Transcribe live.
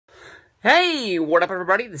Hey, what up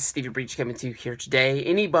everybody? This is Stevie Breach coming to you here today.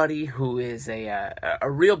 Anybody who is a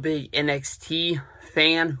real big NXT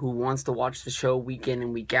fan who wants to watch the show week in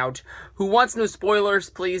and week out, who wants no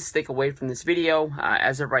spoilers, please stick away from this video.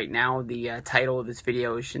 As of right now, the title of this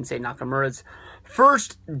video is Shinsuke Nakamura's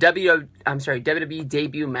first WWE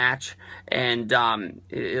debut match, and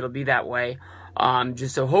it'll be that way.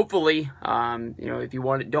 Just so hopefully, if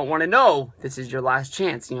you don't want to know, this is your last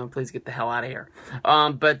chance, please get the hell out of here.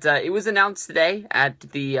 But it was announced today at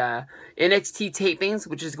the NXT tapings,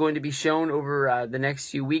 which is going to be shown over the next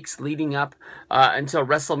few weeks leading up until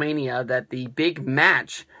WrestleMania, that the big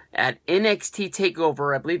match at NXT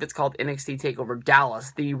TakeOver, I believe it's called NXT TakeOver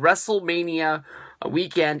Dallas, the WrestleMania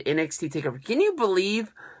weekend NXT TakeOver. Can you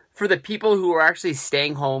believe, for the people who are actually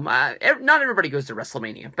staying home, not everybody goes to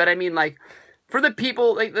WrestleMania, but I mean, like, for the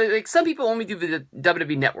people, like some people only do the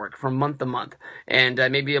WWE Network from month to month, and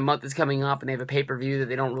maybe a month is coming up and they have a pay-per-view that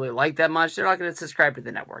they don't really like that much, they're not going to subscribe to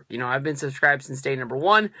the network. I've been subscribed since day number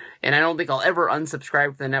one, and I don't think I'll ever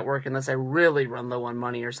unsubscribe to the network unless I really run low on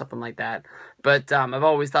money or something like that. But I've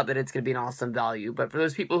always thought that it's going to be an awesome value. But for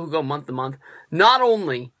those people who go month to month, not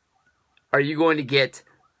only are you going to get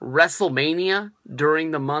WrestleMania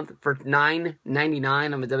during the month for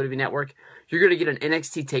 $9.99 on the WWE Network, you're going to get an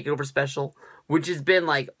NXT TakeOver special, which has been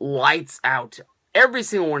like lights out. Every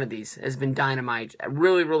single one of these has been dynamite.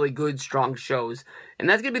 Really, really good, strong shows. And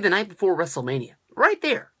that's going to be the night before WrestleMania. Right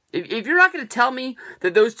there. If you're not going to tell me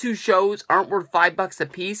that those two shows aren't worth $5 a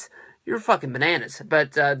piece, you're fucking bananas.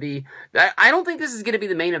 But I don't think this is going to be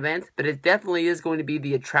the main event, but it definitely is going to be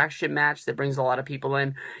the attraction match that brings a lot of people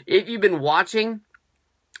in. If you've been watching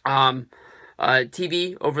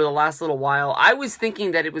TV over the last little while, I was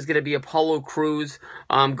thinking that it was going to be Apollo Crews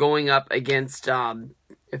going up against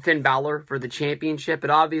Finn Balor for the championship, but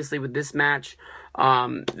obviously with this match,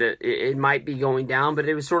 it might be going down, but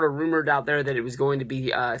it was sort of rumored out there that it was going to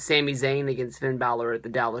be Sami Zayn against Finn Balor at the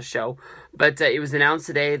Dallas show. But it was announced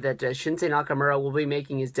today that Shinsuke Nakamura will be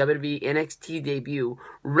making his WWE NXT debut,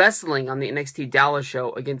 wrestling on the NXT Dallas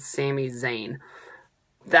show against Sami Zayn.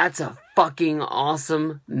 That's a fucking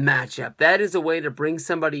awesome matchup. That is a way to bring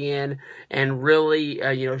somebody in and really,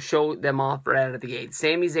 show them off right out of the gate.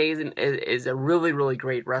 Sami Zayn is a really, really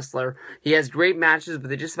great wrestler. He has great matches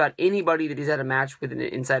with just about anybody that he's had a match with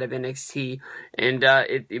inside of NXT. And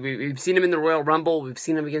we've seen him in the Royal Rumble. We've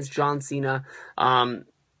seen him against John Cena.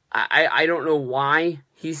 I don't know why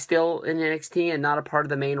he's still in NXT and not a part of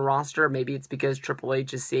the main roster. Maybe it's because Triple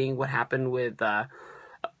H is seeing what happened with Tyler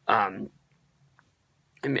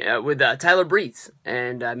Breeze,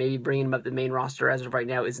 and maybe bringing him up the main roster as of right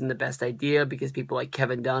now isn't the best idea, because people like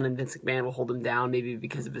Kevin Dunn and Vince McMahon will hold him down, maybe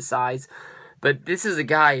because of his size. But this is a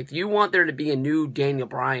guy, if you want there to be a new Daniel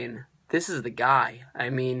Bryan, this is the guy.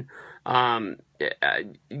 I mean,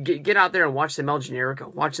 get out there and watch some El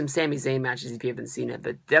Generico. Watch some Sami Zayn matches if you haven't seen it.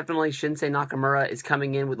 But definitely Shinsuke Nakamura is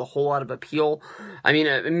coming in with a whole lot of appeal. I mean,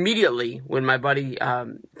 immediately when my buddy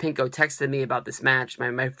Pinko texted me about this match,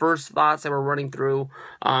 my first thoughts that were running through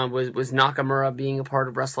was Nakamura being a part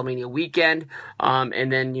of WrestleMania weekend.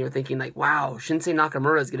 And then, thinking like, wow, Shinsuke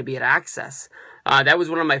Nakamura is going to be at Access. That was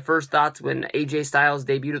one of my first thoughts when AJ Styles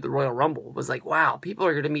debuted at the Royal Rumble. Was like, wow, people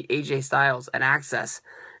are going to meet AJ Styles at Access.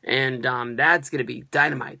 And that's going to be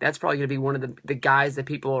dynamite. That's probably going to be one of the guys that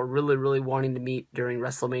people are really, really wanting to meet during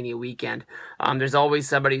WrestleMania weekend. There's always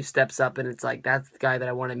somebody who steps up and it's like, that's the guy that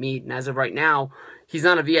I want to meet. And as of right now, he's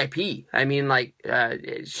not a VIP. I mean, like,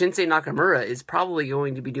 Shinsuke Nakamura is probably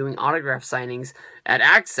going to be doing autograph signings at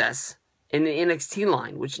Access in the NXT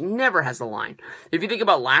line, which never has a line. If you think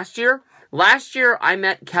about last year I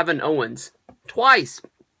met Kevin Owens twice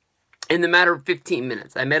in the matter of 15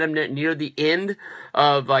 minutes. I met him near the end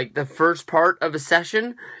of, like, the first part of a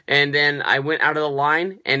session, and then I went out of the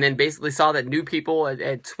line, and then basically saw that new people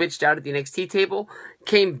had switched out at the NXT table,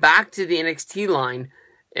 came back to the NXT line,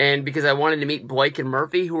 and because I wanted to meet Blake and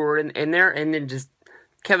Murphy, who were in there, and then just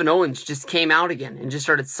Kevin Owens just came out again and just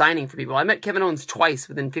started signing for people. I met Kevin Owens twice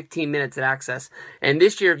within 15 minutes at Access. And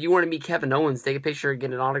this year, if you want to meet Kevin Owens, take a picture,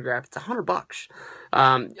 get an autograph, it's $100.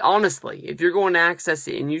 Honestly, if you're going to Access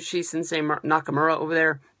and you see Shinsuke Nakamura over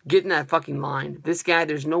there, get in that fucking line. This guy,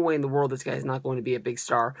 there's no way in the world this guy is not going to be a big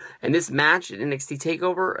star. And this match at NXT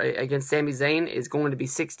TakeOver against Sami Zayn is going to be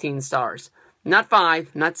 16 stars. Not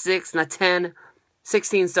 5, not 6, not 10,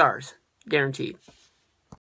 16 stars. Guaranteed.